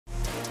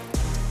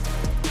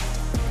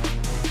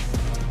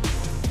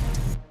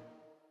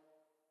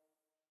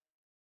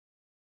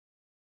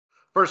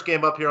First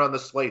game up here on the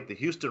slate, the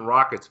Houston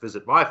Rockets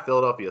visit my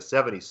Philadelphia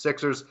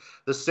 76ers.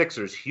 The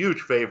Sixers,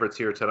 huge favorites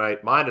here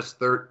tonight, minus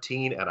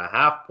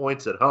 13.5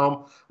 points at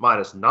home,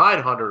 minus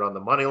 900 on the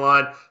money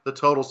line. The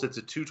total sits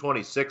at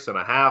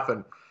 226.5.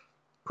 And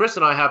Chris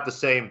and I have the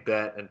same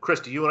bet. And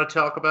Chris, do you want to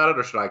talk about it,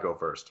 or should I go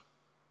first?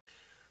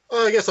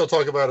 I guess I'll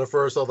talk about it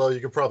first, although you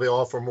could probably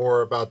offer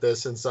more about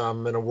this since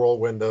I'm in a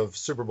whirlwind of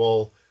Super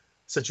Bowl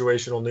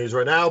situational news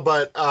right now.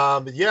 But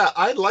yeah,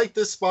 I like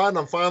this spot, and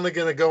I'm finally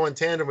going to go in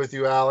tandem with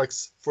you,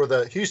 Alex, for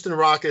the Houston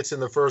Rockets in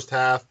the first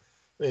half.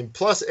 I mean,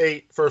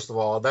 +8, first of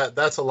all,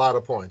 that's a lot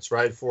of points,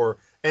 right, for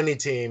any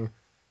team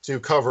to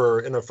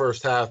cover in the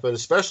first half. But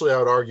especially, I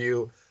would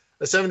argue,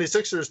 a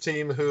 76ers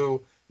team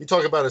who you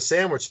talk about a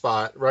sandwich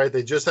spot, right?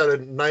 They just had a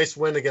nice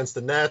win against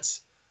the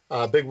Nets,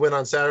 big win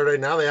on Saturday.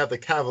 Now they have the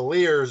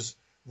Cavaliers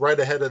right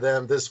ahead of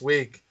them this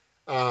week,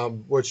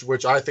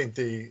 which I think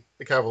the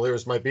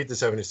Cavaliers might beat the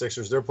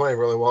 76ers. They're playing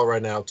really well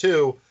right now,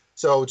 too.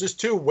 So just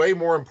two way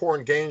more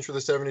important games for the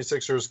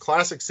 76ers.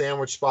 Classic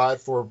sandwich spot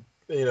for,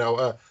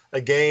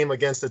 a game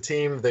against a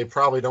team they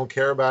probably don't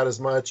care about as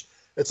much.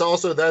 It's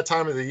also that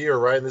time of the year,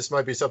 right? And this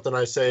might be something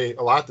I say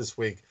a lot this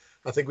week.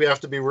 I think we have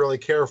to be really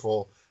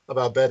careful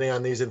about betting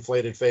on these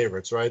inflated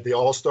favorites, right? The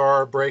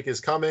All-Star break is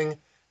coming.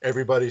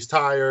 Everybody's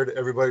tired.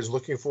 Everybody's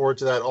looking forward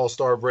to that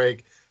All-Star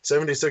break.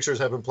 76ers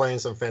have been playing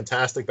some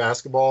fantastic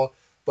basketball,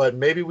 but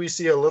maybe we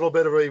see a little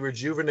bit of a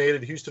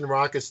rejuvenated Houston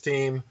Rockets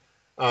team.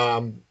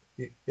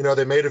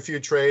 They made a few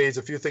trades.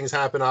 A few things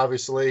happened,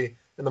 obviously,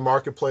 in the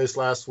marketplace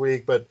last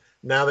week, but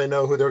now they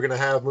know who they're going to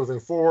have moving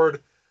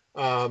forward.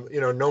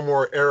 No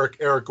more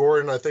Eric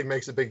Gordon, I think,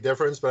 makes a big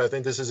difference, but I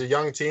think this is a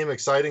young team,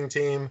 exciting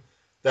team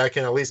that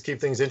can at least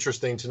keep things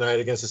interesting tonight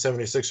against the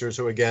 76ers,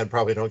 who, again,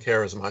 probably don't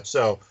care as much.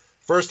 So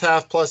first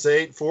half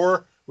 +8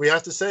 for, we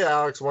have to say,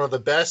 Alex, one of the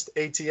best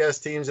ATS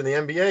teams in the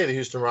NBA, the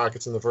Houston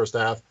Rockets in the first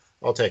half.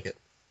 I'll take it.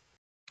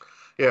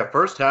 Yeah,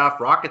 first half,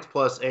 Rockets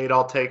 +8,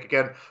 I'll take.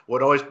 Again,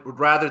 would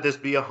rather this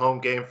be a home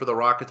game for the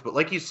Rockets, but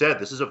like you said,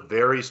 this is a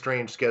very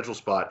strange schedule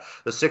spot.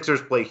 The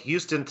Sixers play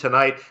Houston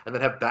tonight and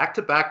then have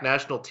back-to-back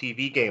national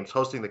TV games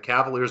hosting the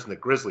Cavaliers and the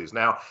Grizzlies.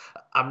 Now,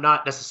 I'm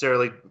not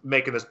necessarily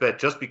making this bet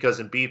just because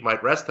Embiid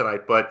might rest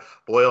tonight, but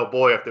boy, oh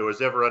boy, if there was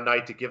ever a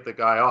night to give the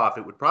guy off,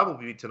 it would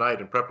probably be tonight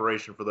in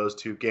preparation for those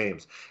two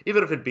games.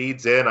 Even if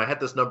Embiid's in, I had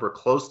this number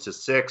close to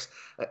 6.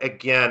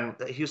 Again,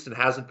 Houston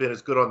hasn't been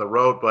as good on the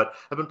road, but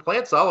I've been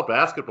playing solid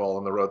basketball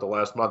on the road the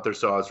last month or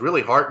so. I was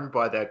really heartened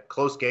by that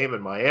close game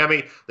in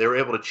Miami. They were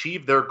able to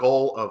achieve their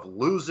goal of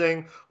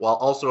losing while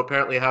also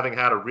apparently having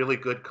had a really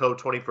good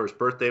co-21st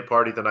birthday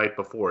party the night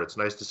before. It's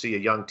nice to see a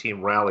young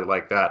team rally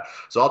like that.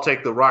 So I'll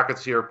take the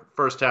Rockets here,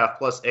 first half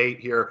 +8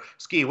 here.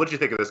 Ski, what did you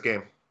think of this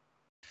game?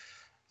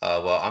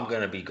 Well, I'm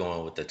going to be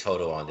going with the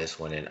total on this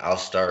one, and I'll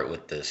start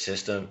with the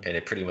system, and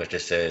it pretty much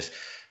just says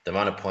the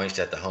amount of points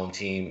that the home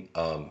team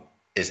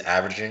is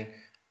averaging,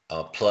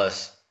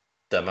 plus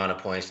the amount of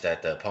points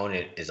that the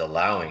opponent is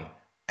allowing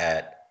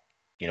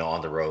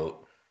on the road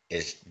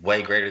is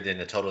way greater than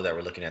the total that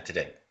we're looking at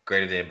today,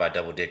 greater than by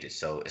double digits.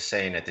 So it's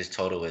saying that this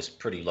total is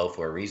pretty low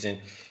for a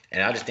reason.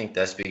 And I just think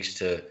that speaks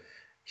to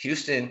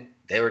Houston.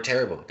 They were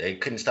terrible. They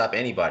couldn't stop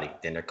anybody.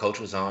 Then their coach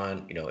was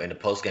on, in the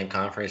post-game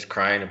conference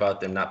crying about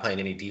them not playing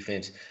any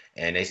defense.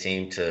 And they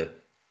seemed to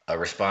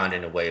respond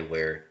in a way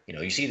where,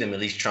 you see them at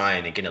least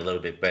trying and getting a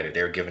little bit better.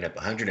 They were giving up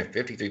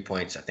 153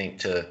 points, I think,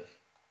 to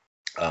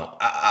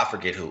I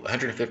forget who,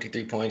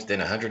 153 points, then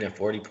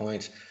 140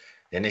 points,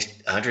 then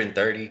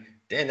 130.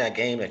 Then that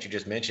game that you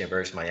just mentioned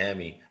versus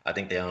Miami, I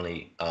think they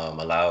only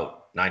allowed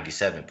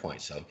 97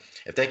 points. So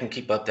if they can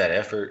keep up that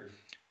effort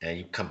and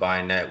you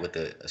combine that with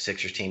a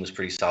Sixers team who's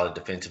pretty solid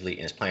defensively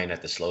and is playing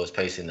at the slowest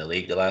pace in the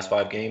league the last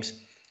 5 games,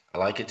 I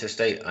like it to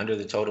stay under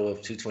the total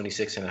of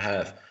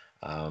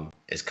 226.5.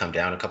 It's come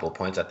down a couple of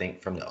points, I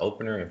think, from the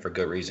opener, and for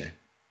good reason.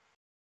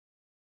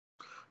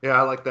 Yeah,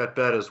 I like that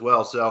bet as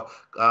well. So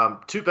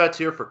 2 bets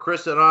here for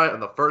Chris and I. On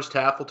the first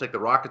half, we'll take the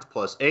Rockets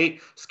 +8.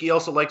 Ski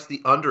also likes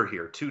the under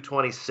here,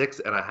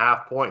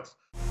 226.5 points.